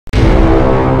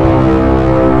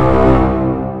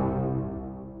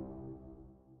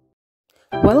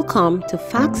Welcome to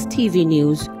Facts TV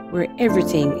News, where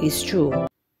everything is true.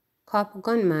 Cop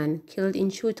gunman killed in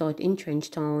shootout in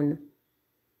Trenchtown.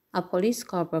 A police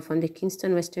corporal from the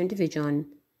Kingston Western Division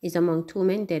is among 2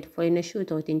 men dead following a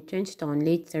shootout in Trenchtown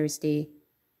late Thursday.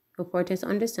 Reporters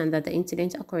understand that the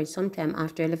incident occurred sometime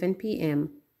after 11 p.m.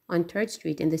 on 3rd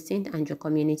Street in the St. Andrew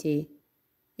community.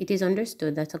 It is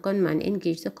understood that a gunman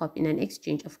engaged the cop in an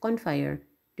exchange of gunfire,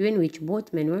 during which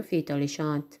both men were fatally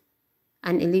shot.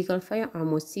 An illegal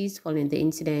firearm was seized following the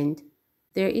incident.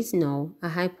 There is now a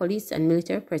high police and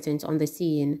military presence on the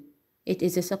scene. It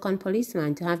is the second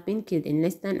policeman to have been killed in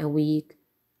less than a week.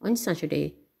 On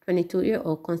Saturday,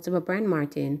 22-year-old Constable Brian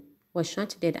Martin was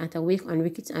shot dead at a wake on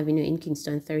Ricketts Avenue in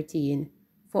Kingston 13.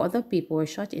 4 other people were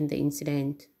shot in the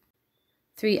incident.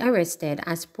 3 arrested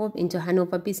as probe into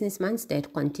Hanover businessman's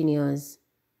death continues.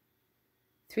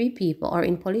 3 people are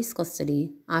in police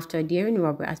custody after a daring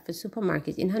robbery at the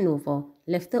supermarket in Hanover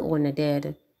left the owner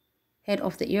dead. Head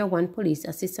of the Area 1 Police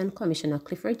Assistant Commissioner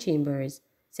Clifford Chambers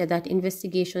said that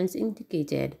investigations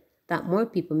indicated that more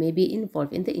people may be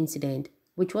involved in the incident,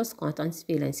 which was caught on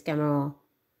surveillance camera.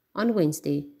 On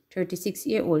Wednesday,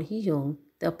 36-year-old Hee Young,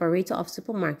 the operator of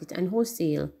supermarket and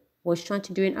wholesale, was shot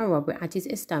during a robbery at his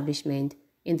establishment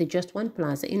in the Just One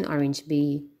Plaza in Orange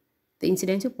Bay. The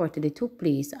incident reportedly took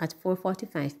place at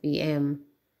 4:45 p.m.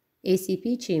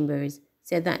 ACP Chambers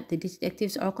said that the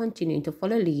detectives are continuing to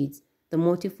follow leads. The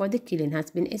motive for the killing has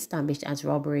been established as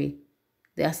robbery.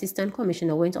 The Assistant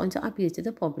Commissioner went on to appeal to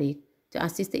the public to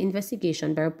assist the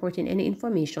investigation by reporting any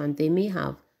information they may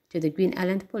have to the Green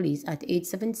Island Police at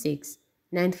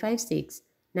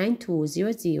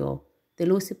 876-956-9200, the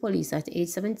Lucy Police at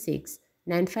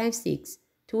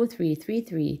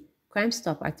 876-956-2333, Crime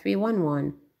Stop at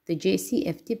 311, the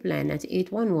JCF tip line at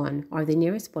 811 or the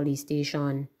nearest police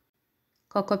station.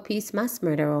 Cocopee's mass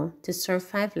murderer to serve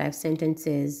 5 life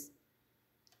sentences.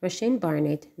 Roshane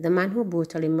Barnett, the man who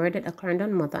brutally murdered a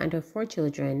Clarendon mother and her 4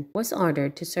 children, was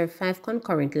ordered to serve 5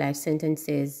 concurrent life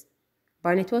sentences.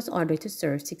 Barnett was ordered to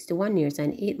serve 61 years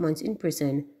and 8 months in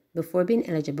prison before being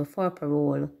eligible for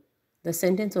parole. The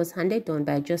sentence was handed down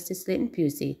by Justice Leighton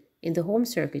Pusey in the Home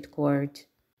Circuit Court.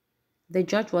 The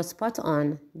judge was spot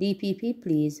on. DPP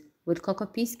pleads with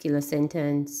Cocopee's killer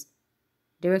sentence.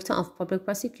 Director of Public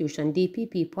Prosecution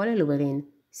DPP Paula Llewellyn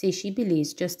says she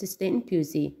believes Justice Leighton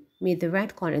Pusey made the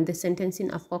right call in the sentencing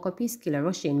of Cocopee's killer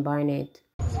Roshane Barnett.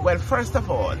 Well, first of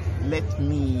all, let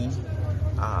me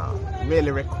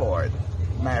really record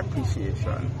my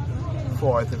appreciation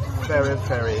for the very,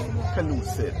 very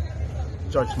pellucid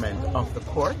judgment of the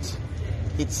court.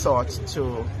 It sought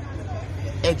to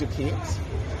educate,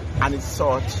 and it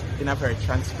sought in a very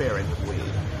transparent way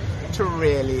to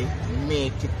really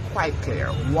make it quite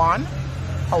clear, one,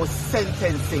 how the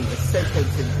sentencing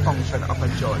function of a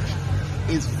judge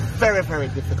is very, very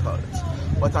difficult.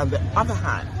 But on the other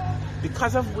hand,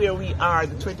 because of where we are in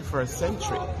the 21st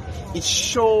century, it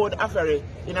showed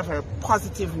in a very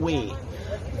positive way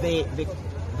the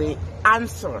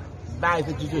answer by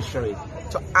the judiciary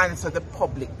to answer the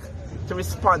public, to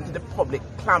respond to the public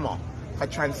clamor for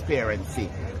transparency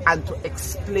and to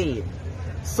explain.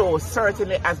 So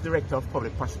certainly as Director of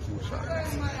Public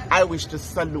Prosecutions, I wish to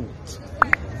salute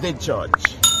the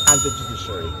judge and the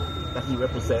judiciary that he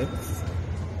represents,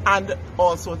 and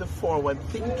also the forward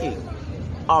thinking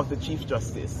of the Chief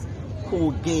Justice,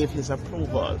 who gave his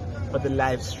approval for the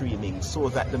live streaming so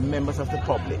that the members of the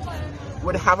public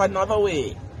would have another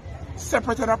way,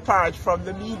 separate and apart from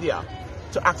the media,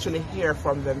 to actually hear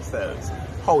from themselves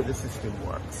how the system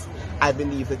works. I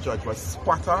believe the judge was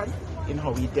spot on in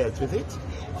how he dealt with it.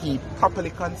 He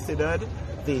properly considered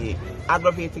the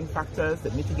aggravating factors, the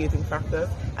mitigating factors.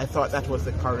 I thought that was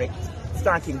the correct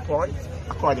starting point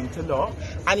according to law.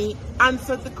 And he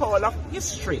answered the call of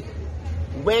history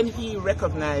when he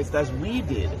recognized, as we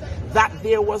did, that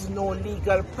there was no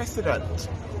legal precedent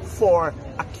for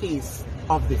a case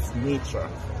of this nature.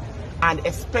 And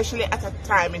especially at a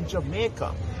time in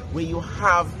Jamaica where you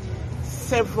have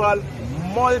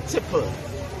multiple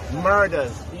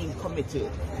murders being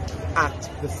committed at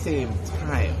the same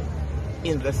time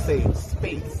in the same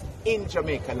space in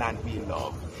Jamaica land we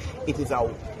love. It is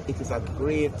a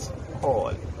great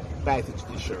call by the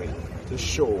judiciary to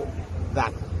show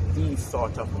that these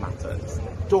sort of matters,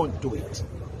 don't do it.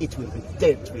 It will be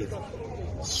dealt with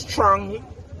strongly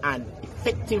and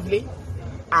effectively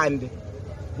and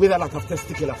with a lot of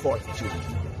testicular fortitude.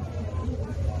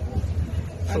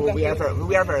 So we are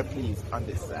very pleased on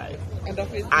this side.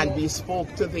 And we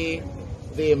spoke to the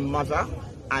mother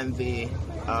and the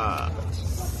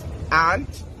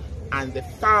aunt and the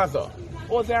father.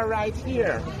 Oh, they're right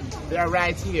here. They're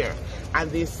right here. And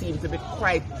they seem to be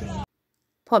quite pleased.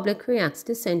 public reacts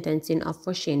to sentencing of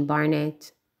Roshane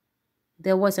Barnett.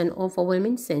 There was an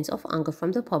overwhelming sense of anger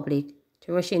from the public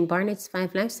to Roshane Barnett's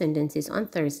 5 life sentences on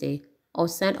Thursday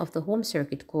outside of the Home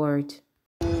Circuit Court.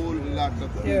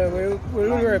 Yeah, we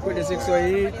will work with the 6, so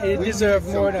he deserves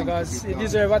more than because he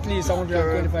deserves at least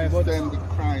 125, but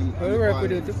we'll work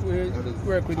with it, we'll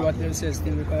work with what they say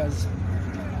still, because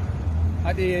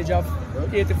at the age of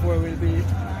 84 will be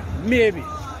maybe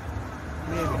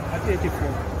at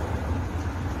 84.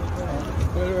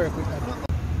 We'll work with that.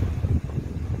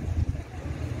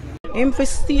 Him for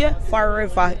stay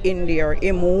forever in there,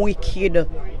 him wicked.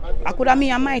 I could have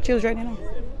me and my children, you know.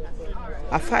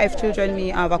 I 5 children me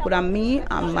have, I could have me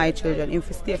and my children. Him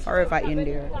for stay forever in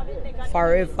there.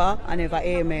 Forever and ever,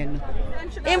 amen.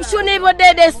 Him shouldn't even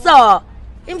dead there, sir.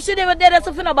 Him shouldn't even dead there,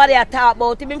 so nobody talk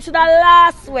about him. Him should have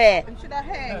last way.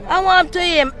 I want to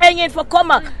him, hanging for come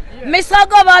back. Mr.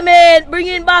 Government,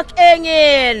 bringing back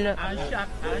hanging.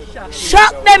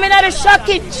 Shock them in the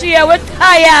shocking chair, we're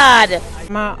tired.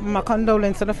 My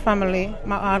condolence to the family.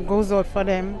 My heart goes out for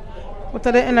them. But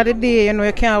at the end of the day, you know,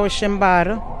 you can't wish them bad.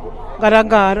 God a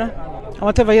God. And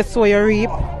whatever you sow, you reap.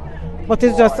 But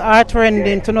it's just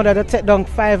heart-rending to know that they take down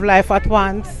 5 lives at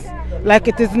once. Like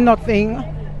it is nothing.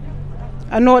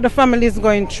 I know what the family is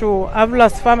going through. I've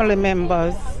lost family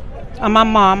members. And my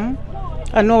mom.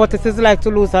 I know what it is like to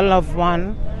lose a loved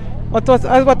one. But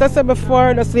as what I said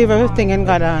before, just leave everything in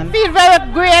God's hands. I feel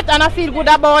very great and I feel good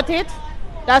about it.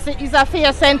 That it's a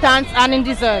fair sentence and he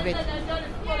deserve it.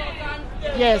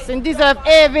 Yes, he deserve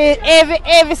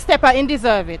every step he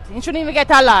deserve it. He shouldn't even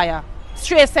get a liar.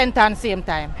 Straight sentence same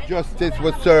time. Justice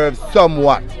was served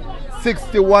somewhat.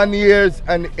 61 years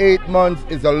and 8 months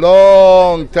is a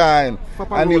long time,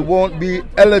 and he won't be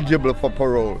eligible for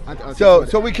parole.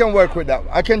 So we can work with that.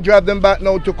 I can drive them back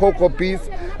now to Cocoa Peace,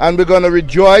 and we're going to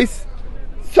rejoice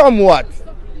somewhat,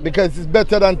 because it's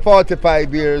better than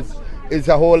 45 years. It's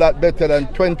a whole lot better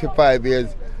than 25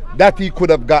 years that he could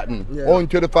have gotten, owing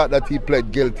to the fact that he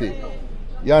pled guilty.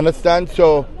 You understand?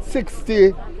 So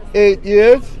 68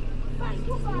 years.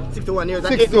 61 years,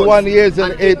 61 years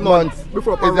and 8 months is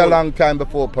a long time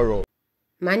before parole.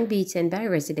 Man beaten by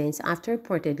residents after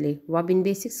reportedly robbing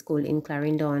basic school in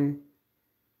Clarendon.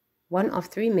 One of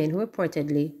 3 men who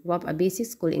reportedly robbed a basic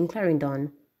school in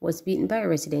Clarendon was beaten by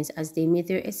residents as they made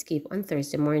their escape on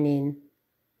Thursday morning.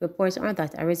 Reports are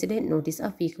that a resident noticed a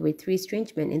vehicle with 3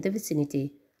 strange men in the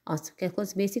vicinity of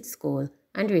Keko's basic school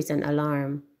and raised an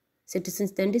alarm.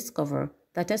 Citizens then discovered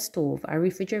that a stove, a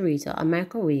refrigerator, a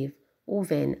microwave,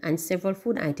 oven, and several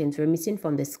food items were missing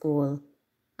from the school.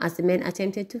 As the men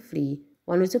attempted to flee,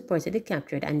 one was reportedly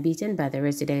captured and beaten by the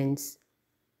residents.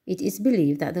 It is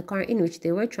believed that the car in which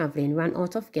they were traveling ran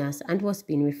out of gas and was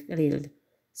being refilled.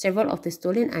 Several of the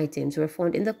stolen items were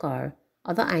found in the car.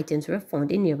 Other items were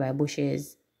found in nearby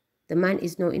bushes. The man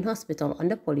is now in hospital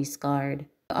under police guard.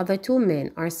 The other 2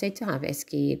 men are said to have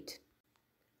escaped.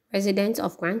 Residents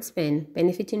of Grand Spen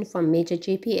benefiting from major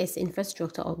JPS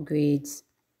infrastructure upgrades.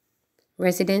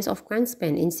 Residents of Grand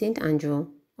Spen in St. Andrew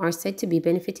are said to be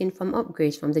benefiting from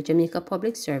upgrades from the Jamaica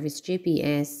Public Service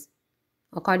JPS.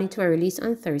 According to a release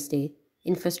on Thursday,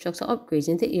 infrastructure upgrades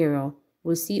in the area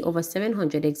will see over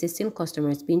 700 existing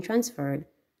customers being transferred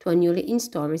to a newly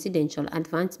installed residential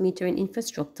advanced metering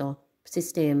infrastructure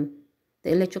system.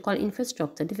 The electrical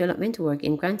infrastructure development work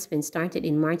in Grand Spen started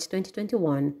in March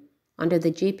 2021 under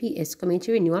the JPS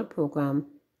Community Renewal Program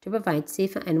to provide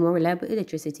safer and more reliable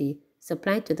electricity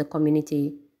supplied to the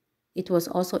community. It was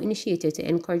also initiated to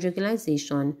encourage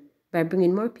regularization by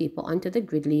bringing more people onto the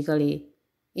grid legally.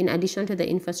 In addition to the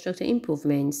infrastructure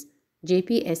improvements,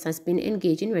 JPS has been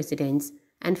engaging residents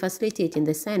and facilitating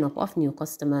the sign-up of new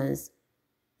customers.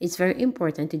 It's very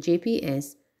important to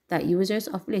JPS that users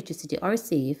of electricity are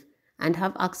safe and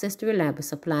have access to reliable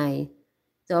supply.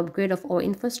 The upgrade of our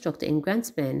infrastructure in Grand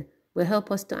Spen will help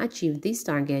us to achieve these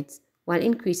targets while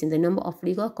increasing the number of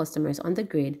legal customers on the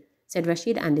grid, said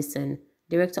Rashid Anderson,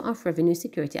 Director of Revenue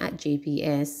Security at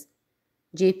JPS.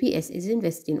 JPS is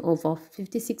investing over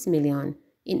 $56 million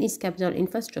in its capital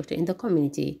infrastructure in the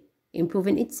community,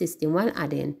 improving its system while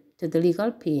adding to the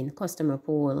legal paying customer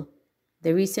pool.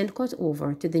 The recent cut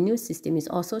over to the new system is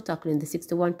also tackling the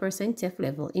 61% theft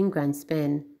level in Grand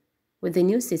Spen. With the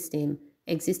new system,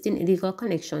 existing illegal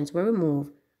connections were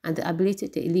removed and the ability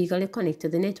to illegally connect to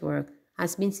the network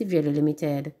has been severely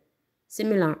limited.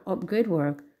 Similar upgrade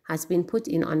work has been put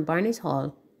in on Barnett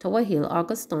Hall, Tower Hill,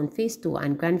 Auguston Phase 2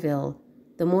 and Granville,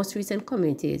 the most recent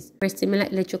communities where similar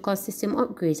electrical system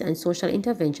upgrades and social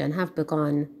intervention have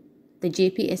begun. The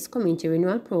JPS Community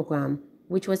Renewal Program,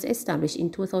 which was established in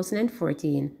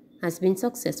 2014, has been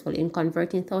successful in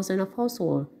converting thousands of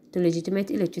households to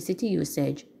legitimate electricity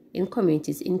usage in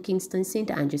communities in Kingston,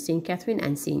 St. Andrew, St. Catherine,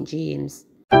 and St. James.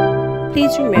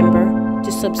 Please remember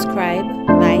to subscribe,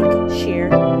 like,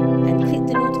 share, and click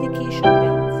the notification